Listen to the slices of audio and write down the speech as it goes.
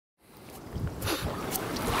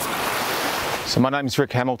So my name is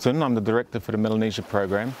Rick Hamilton. I'm the director for the Melanesia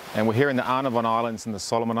program, and we're here in the Arnavon Islands in the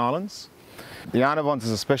Solomon Islands. The Arnavons is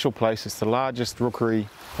a special place. It's the largest rookery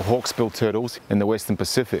for hawksbill turtles in the Western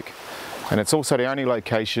Pacific, and it's also the only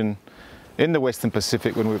location in the Western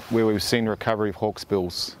Pacific where we've seen recovery of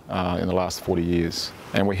hawksbills in the last 40 years.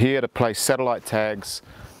 And we're here to place satellite tags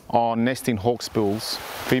on nesting hawksbills,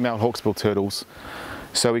 female hawksbill turtles,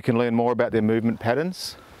 so we can learn more about their movement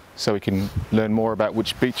patterns, so we can learn more about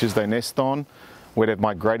which beaches they nest on, where they've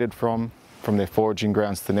migrated from their foraging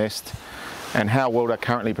grounds to nest, and how well they're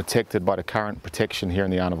currently protected by the current protection here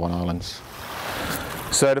in the Arnavon Islands.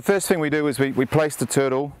 So the first thing we do is we place the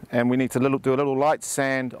turtle, and we need to do a little light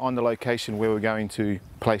sand on the location where we're going to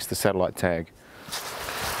place the satellite tag.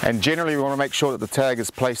 And generally we want to make sure that the tag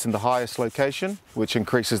is placed in the highest location, which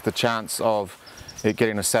increases the chance of it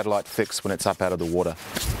getting a satellite fix when it's up out of the water.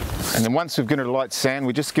 And then once we've given it a light sand,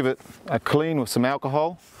 we just give it a clean with some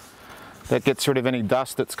alcohol. That gets rid of any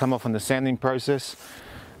dust that's come off in the sanding process,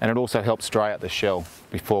 and it also helps dry out the shell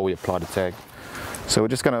before we apply the tag. So we're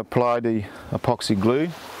just going to apply the epoxy glue.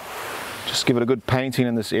 Just give it a good painting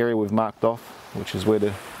in this area we've marked off, which is where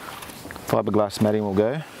the fiberglass matting will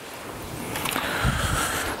go.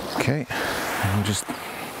 Okay, and we'll just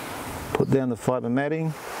put down the fiber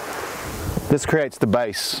matting. This creates the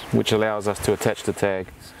base, which allows us to attach the tag.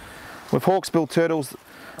 With hawksbill turtles,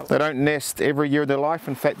 they don't nest every year of their life.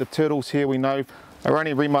 In fact, the turtles here, we know, are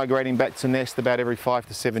only remigrating back to nest about every 5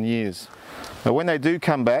 to 7 years. But when they do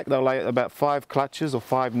come back, they'll lay about 5 clutches or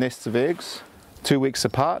 5 nests of eggs, 2 weeks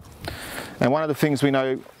apart. And one of the things we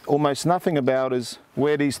know almost nothing about is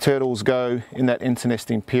where these turtles go in that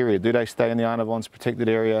internesting period. Do they stay in the Arnavon's protected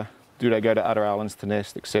area? Do they go to other islands to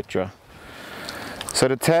nest, etc.? So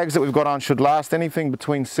the tags that we've got on should last anything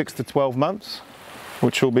between 6 to 12 months,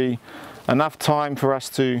 which will be enough time for us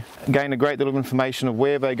to gain a great deal of information of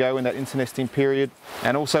where they go in that internesting period,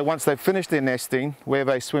 and also once they've finished their nesting, where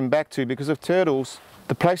they swim back to, because of turtles,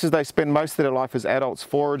 the places they spend most of their life as adults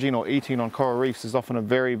foraging or eating on coral reefs is often a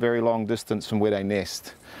very, very long distance from where they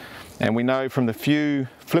nest. And we know from the few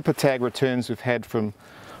flipper tag returns we've had from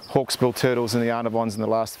hawksbill turtles in the Arnavons in the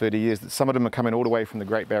last 30 years that some of them are coming all the way from the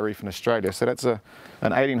Great Barrier Reef in Australia, so that's an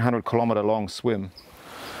 1800 kilometre long swim.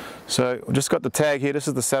 So we've just got the tag here. This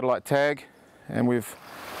is the satellite tag, and we've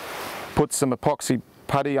put some epoxy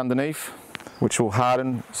putty underneath, which will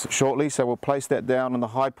harden shortly. So we'll place that down on the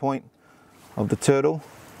high point of the turtle,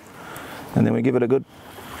 and then we give it a good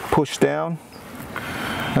push down.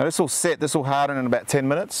 Now this will set, this will harden in about 10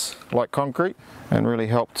 minutes, like concrete, and really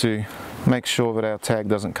help to make sure that our tag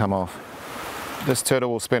doesn't come off. This turtle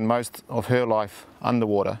will spend most of her life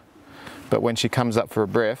underwater, but when she comes up for a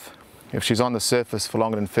breath, if she's on the surface for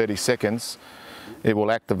longer than 30 seconds, it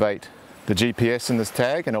will activate the GPS in this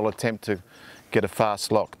tag, and it will attempt to get a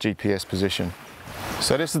fast lock GPS position.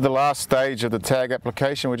 So this is the last stage of the tag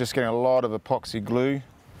application. We're just getting a lot of epoxy glue,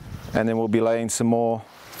 and then we'll be laying some more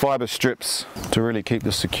fiber strips to really keep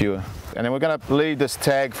this secure. And then we're going to leave this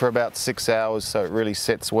tag for about 6 hours so it really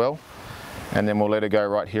sets well, and then we'll let it go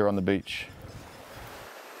right here on the beach.